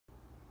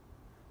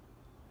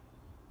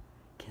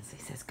Kinsley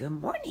says, good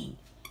morning.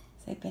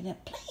 They've been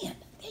up playing.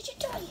 There's your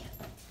toy.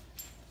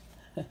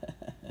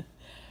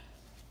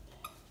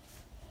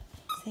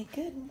 Say,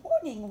 good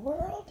morning,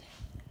 world.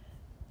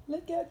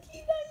 Look how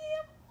cute I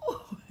am.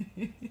 Oh.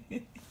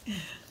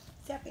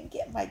 See, I can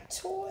get my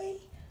toy.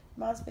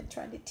 Mom's been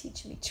trying to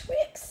teach me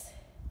tricks.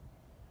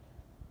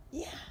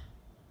 Yeah.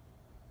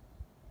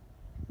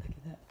 Look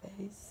at that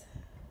face.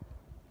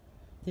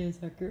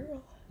 There's our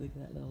girl. Look at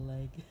that little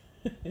leg.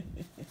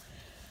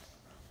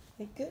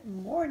 Hey, good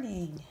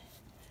morning.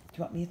 Do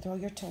you want me to throw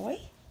your toy?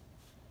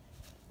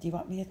 Do you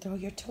want me to throw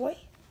your toy?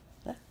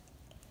 Look.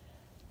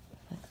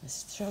 Look,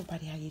 let's show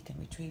everybody how you can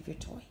retrieve your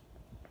toy.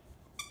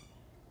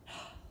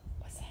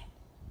 What's that?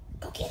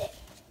 Go get it.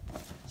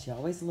 She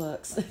always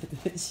looks.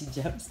 She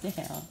jumps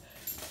down.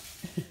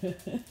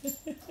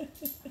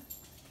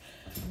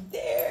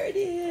 There it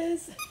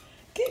is.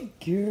 Good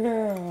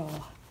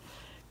girl.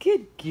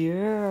 Good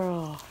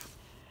girl.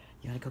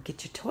 You want to go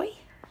get your toy?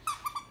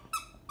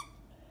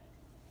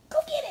 Go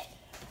get it.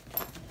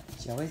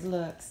 She always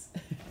looks.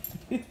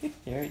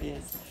 There it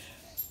is.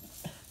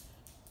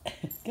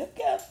 Go,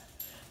 go.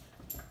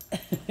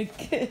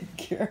 Good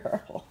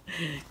girl.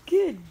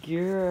 Good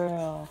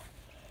girl.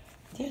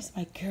 There's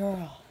my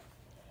girl.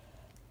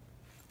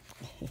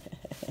 Look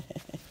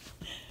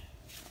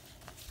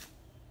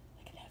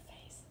at that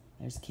face.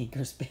 There's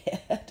Kinker's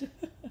bed.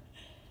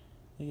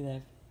 Look at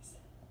that face.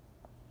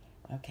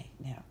 Okay,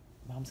 now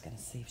Mom's gonna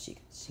see if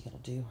she'll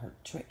do her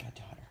trick I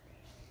taught her.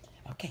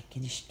 Okay,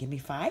 can you give me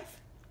 5?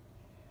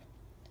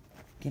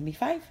 Give me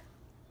 5.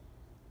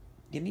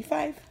 Give me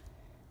 5.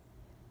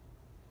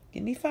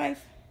 Give me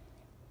 5.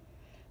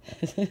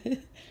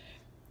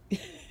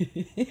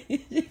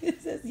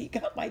 It says you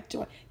got my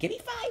toy. Give me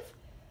 5.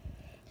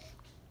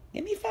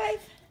 Give me 5.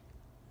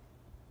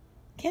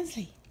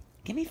 Kinsley,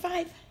 give me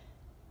 5.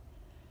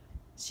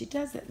 She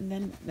does it, and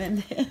then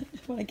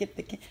when I get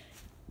the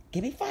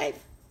give me 5.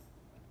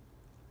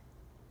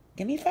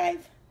 Give me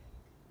 5.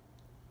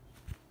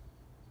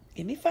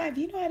 Give me 5.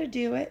 You know how to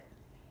do it.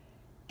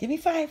 Give me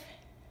 5.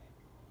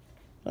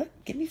 Look,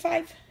 give me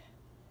 5.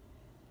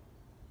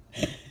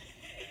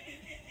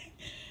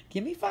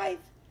 Give me 5.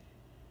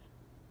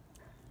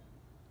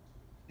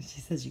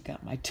 She says you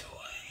got my toy.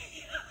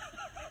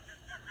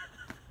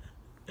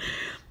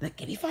 Look,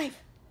 give me 5.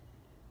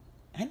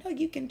 I know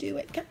you can do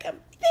it. Come, come.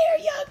 There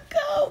you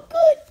go.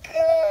 Good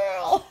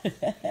girl.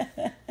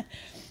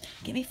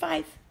 Give me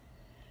 5.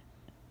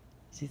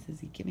 She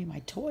says, you give me my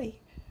toy.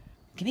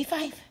 Give me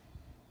 5.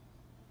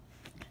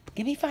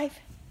 Give me 5.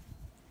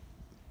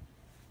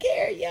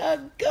 There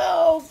you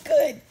go.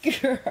 Good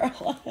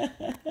girl.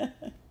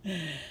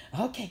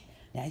 Okay,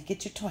 now you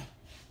get your toy.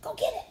 Go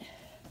get it.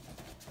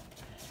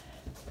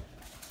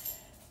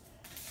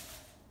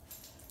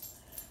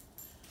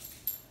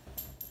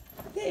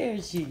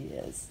 There she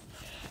is.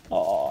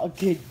 Oh,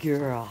 good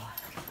girl.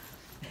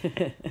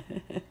 It's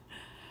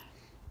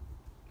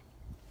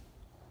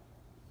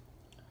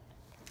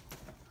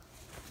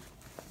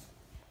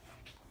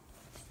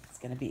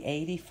going to be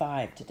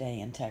 85 today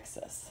in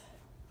Texas.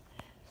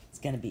 It's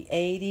going to be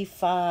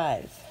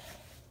 85.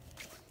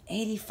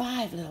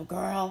 85, little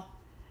girl.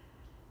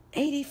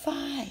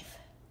 85.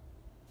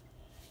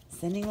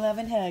 Sending love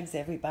and hugs,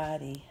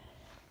 everybody.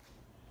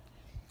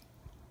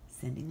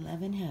 Sending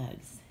love and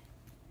hugs.